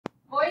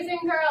boys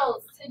and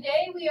girls,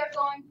 today we are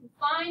going to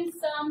find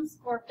sums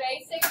for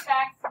basic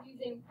facts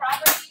using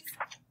properties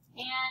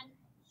and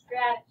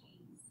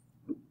strategies.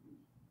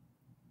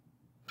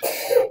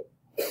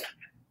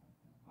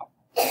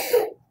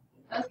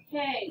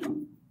 Okay,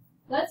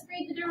 let's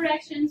read the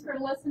directions for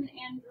listen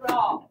and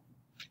draw.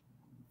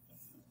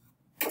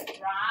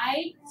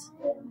 Write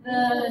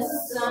the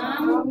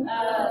sum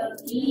of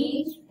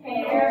each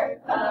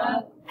pair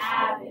of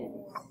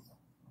Addends.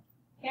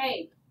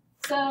 Okay,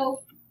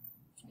 so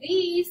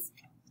these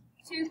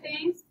two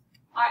things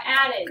are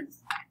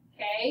Addends,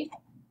 okay?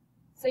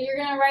 So you're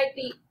going to write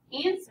the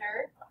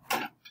answer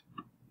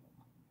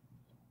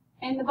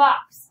in the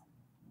box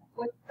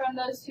from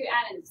those two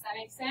Addends. Does that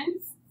make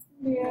sense?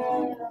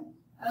 Yeah.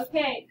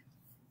 Okay,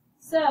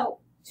 so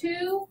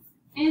 2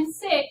 and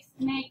 6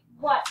 make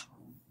what?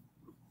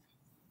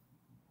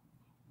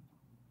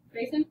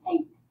 Grayson?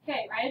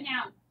 Okay, write it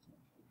down.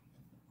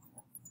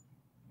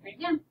 Write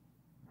it down.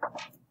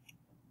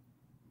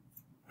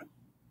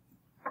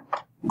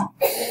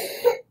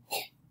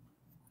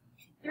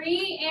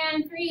 3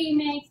 and 3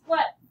 makes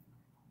what?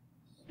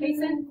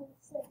 Jason?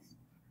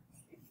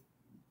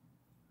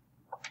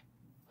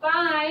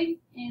 5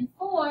 and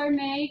 4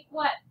 make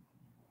what?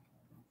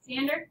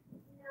 Sander?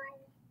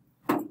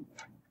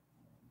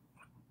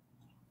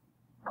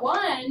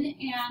 1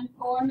 and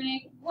 4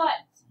 make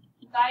what?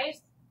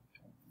 Matthias?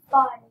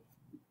 5.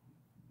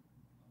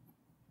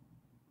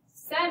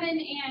 7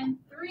 and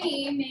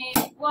 3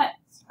 make what?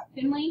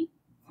 Finley?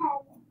 10.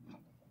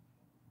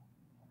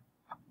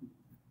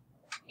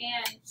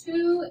 And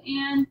 2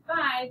 and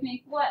 5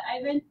 make what,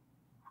 Ivan?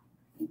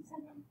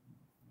 7.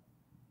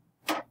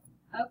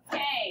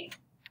 Okay.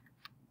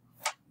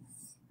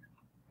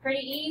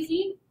 Pretty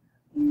easy?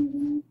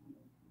 Mm-hmm.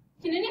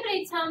 Can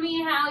anybody tell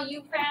me how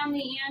you found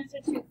the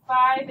answer to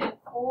 5 and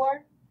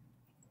 4?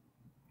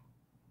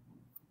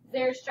 Is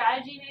there a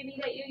strategy maybe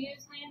that you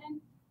use,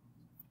 Landon?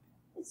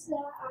 It's that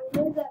I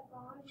know that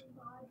 5 and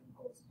 5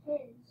 equals 10,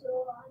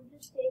 so I'm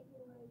just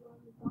taking like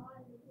on the 5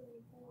 and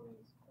putting 4 in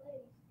its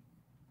place,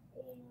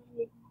 and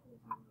it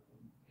equals 9.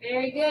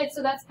 Very good.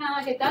 So that's kind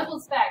of like a double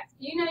stack.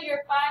 You know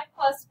your 5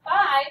 plus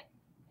 5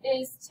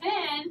 is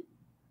 10.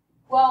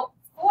 Well,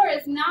 4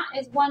 is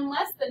 1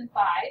 less than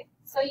 5.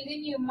 So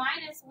then you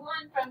minus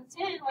 1 from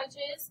 10, which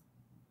is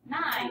 9,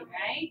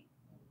 right?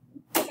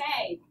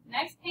 Okay.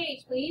 Next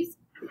page, please.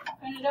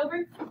 Turn it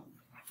over.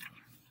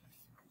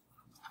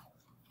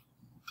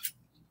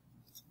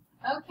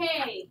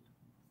 Okay.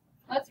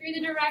 Let's read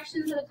the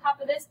directions at the top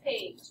of this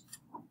page.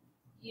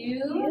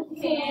 You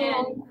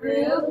can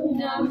group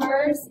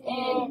numbers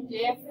in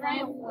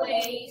different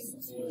ways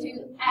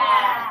to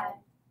add.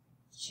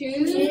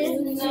 Choose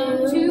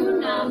 2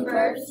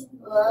 numbers.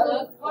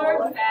 Look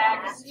for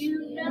facts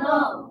you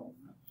know.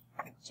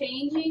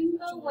 Changing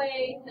the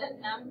way the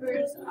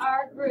numbers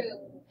are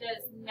grouped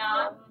does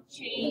not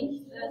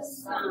change the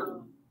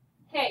sum.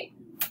 Okay,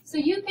 so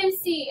you can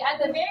see at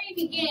the very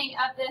beginning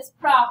of this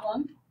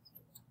problem,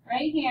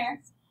 right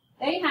here,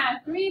 they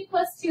have 3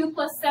 plus 2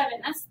 plus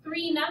 7. That's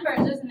 3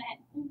 numbers, isn't it?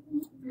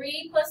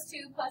 3 plus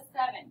 2 plus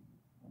 7.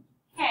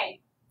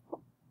 Okay,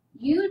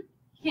 you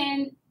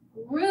can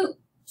group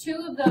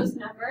 2 of those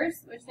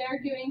numbers, which they're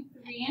doing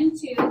 3 and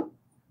 2.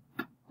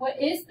 What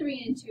is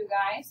 3 and 2,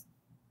 guys?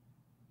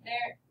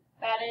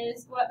 That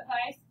is what,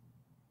 guys?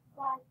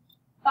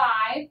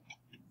 5.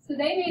 So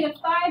they made a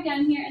 5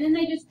 down here, and then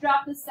they just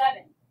dropped the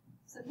 7.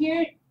 So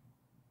here,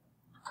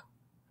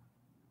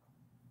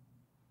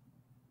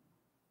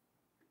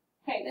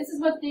 okay, this is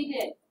what they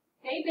did.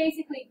 They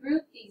basically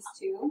grouped these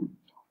 2,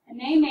 and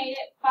they made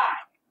it 5.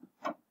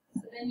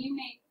 So then you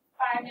make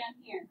 5 down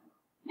here.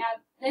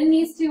 Now, then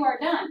these 2 are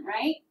done,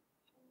 right?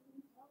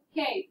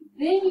 Okay,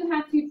 then you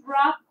have to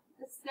drop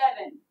the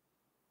 7.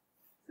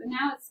 So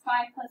now it's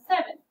 5 plus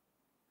 7.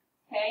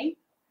 Okay,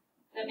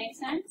 does that make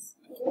sense?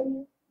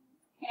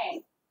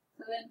 Okay,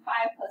 so then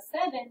 5 plus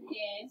 7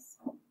 is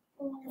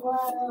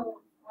 12.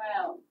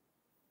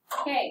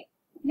 Okay,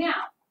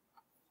 now,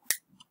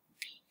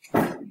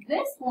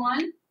 this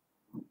one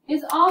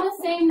is all the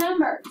same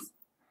numbers,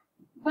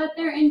 but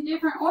they're in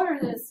different order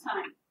this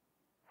time.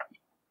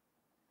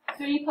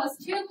 3 plus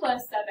 2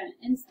 plus 7.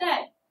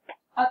 Instead,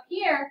 up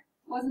here,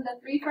 wasn't the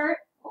 3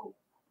 first?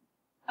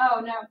 Oh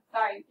no,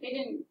 sorry, they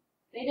didn't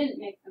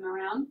mix them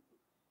around.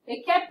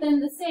 They kept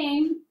them the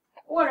same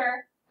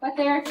order, but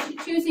they're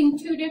choosing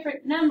 2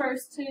 different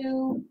numbers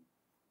to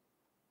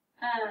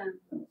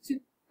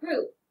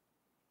group.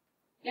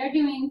 They're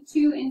doing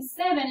 2 and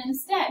 7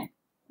 instead,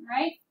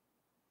 right?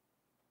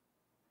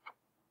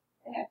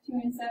 They have 2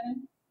 and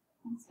 7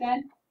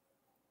 instead.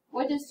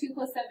 What does 2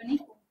 plus 7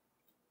 equal?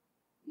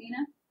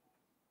 Lena?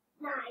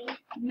 9.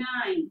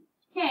 9.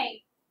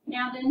 Okay,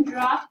 now then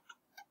drop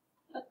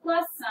the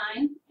plus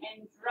sign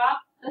and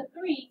drop the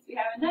 3. We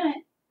haven't done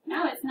it.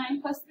 Now it's 9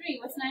 plus 3.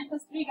 What's 9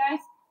 plus 3,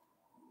 guys?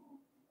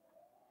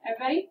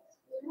 Everybody?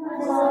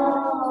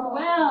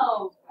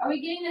 12. Are we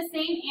getting the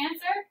same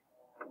answer?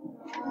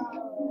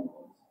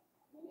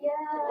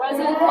 Yeah.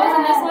 Wasn't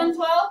this one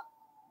 12?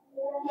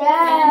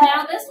 Yeah. And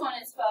now this one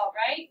is 12,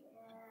 right?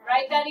 Right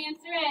Write that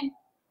answer in.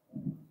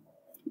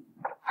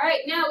 All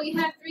right, now we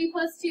have 3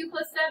 plus 2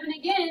 plus 7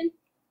 again.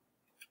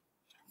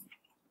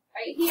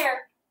 Right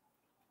here.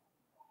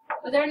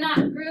 But they're not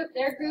grouped.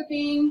 They're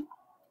grouping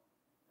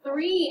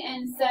 3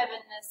 and 7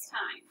 this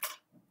time.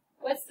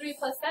 What's 3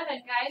 plus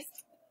 7, guys?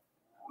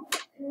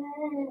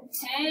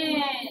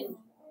 10.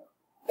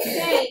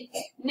 Okay,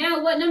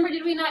 now what number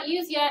did we not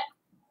use yet?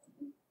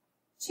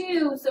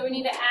 2, so we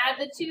need to add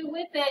the 2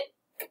 with it.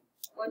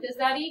 What does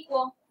that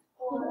equal?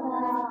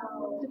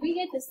 Wow. Did we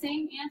get the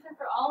same answer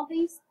for all of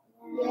these?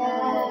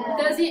 Yeah.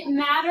 Does it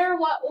matter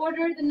what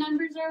order the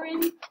numbers are in?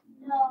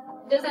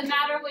 No. Does it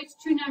matter which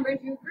 2 numbers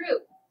you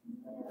group?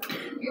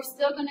 You're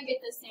still going to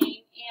get the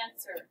same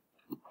answer.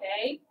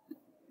 Okay?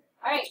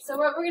 All right, so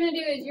what we're going to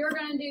do is you're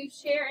going to do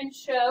share and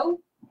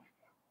show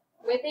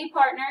with a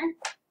partner,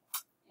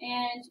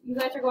 and you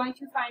guys are going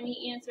to find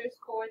the answers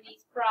for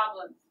these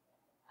problems.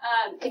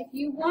 If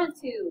you want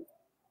to,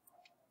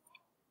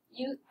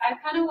 I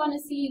kind of want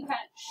to see you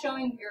kind of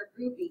showing your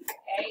grouping,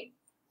 okay?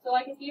 So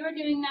like if you were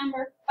doing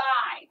number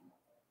 5,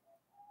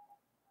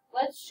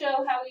 let's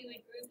show how we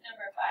would group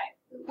number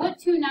 5. What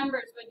 2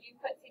 numbers would you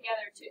put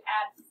together to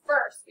add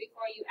first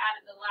before you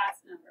added the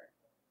last number?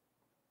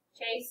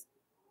 Chase?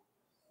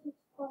 6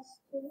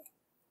 plus 2.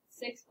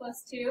 6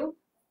 plus 2.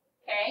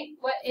 Okay,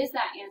 what is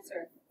that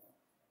answer?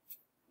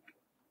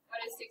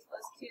 What is 6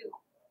 plus 2?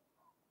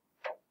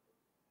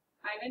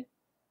 Ivan?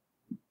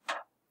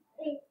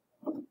 8.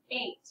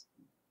 8.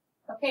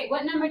 Okay,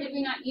 what number did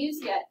we not use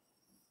yet?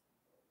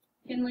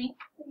 Kinley?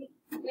 3.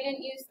 We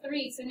didn't use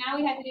 3, so now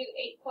we have to do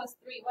 8 plus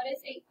 3. What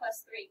is 8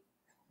 plus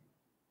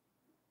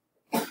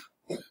 3? 5?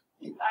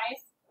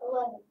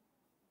 11.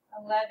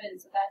 11,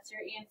 so that's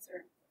your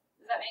answer.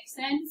 Does that make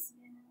sense?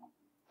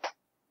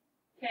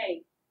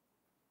 Okay.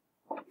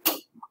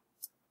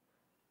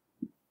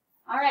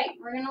 All right,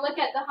 we're going to look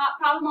at the hot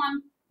problem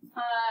on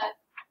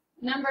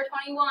number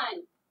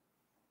 21.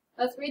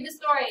 Let's read the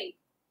story.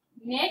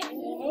 Nick,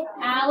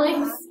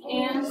 Alex,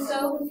 and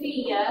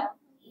Sophia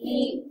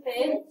eat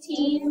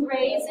 15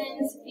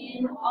 raisins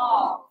in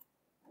all.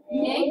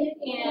 Nick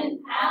and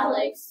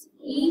Alex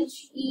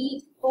each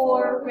eat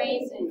 4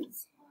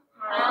 raisins.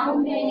 How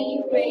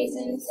many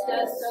raisins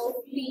does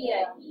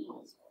Sophia eat?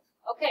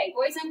 Okay,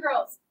 boys and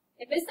girls,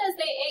 if it says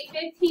they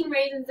ate 15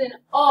 raisins in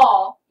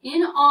all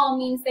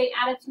means they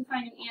added to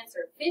find an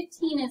answer.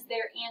 15 is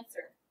their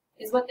answer,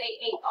 is what they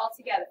ate all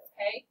together,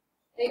 okay?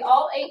 They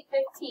all ate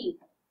 15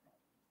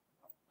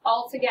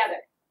 all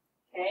together,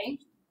 okay?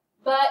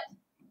 But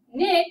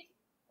Nick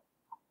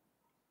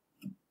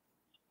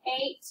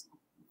ate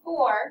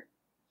 4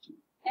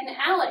 and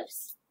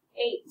Alex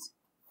ate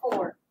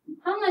 4.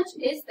 How much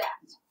is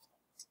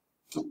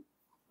that?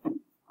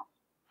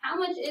 How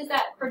much is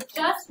that for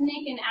just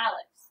Nick and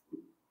Alex?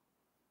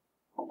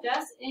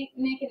 Just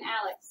Nick and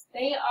Alex.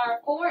 They are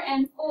 4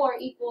 and 4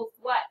 equals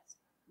what?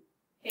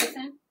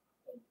 Jason?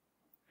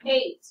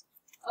 8.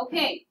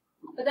 Okay,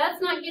 but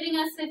that's not getting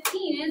us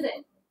 15, is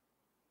it?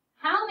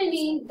 How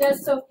many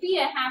does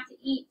Sophia have to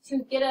eat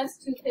to get us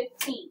to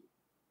 15?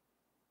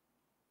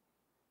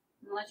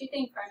 I'll let you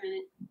think for a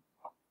minute.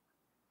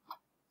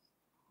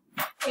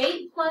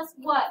 8 plus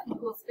what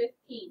equals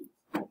 15?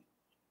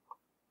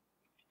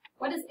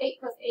 What does 8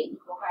 plus 8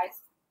 equal,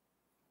 guys?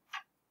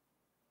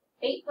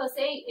 8 plus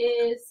 8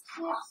 is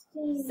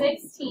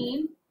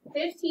 16.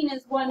 15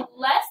 is 1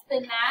 less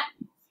than that.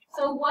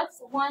 So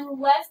what's 1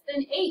 less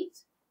than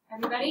 8?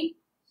 Everybody?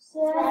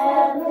 7.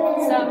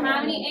 So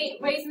how many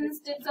 8 raisins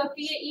did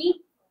Sophia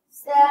eat?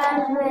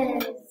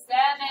 7. 7.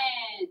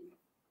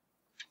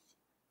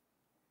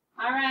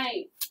 All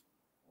right.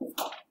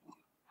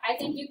 I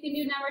think you can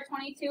do number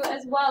 22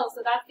 as well.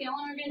 So that's the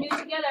only one we're going to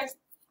do together.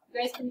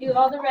 You guys can do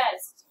all the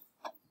rest.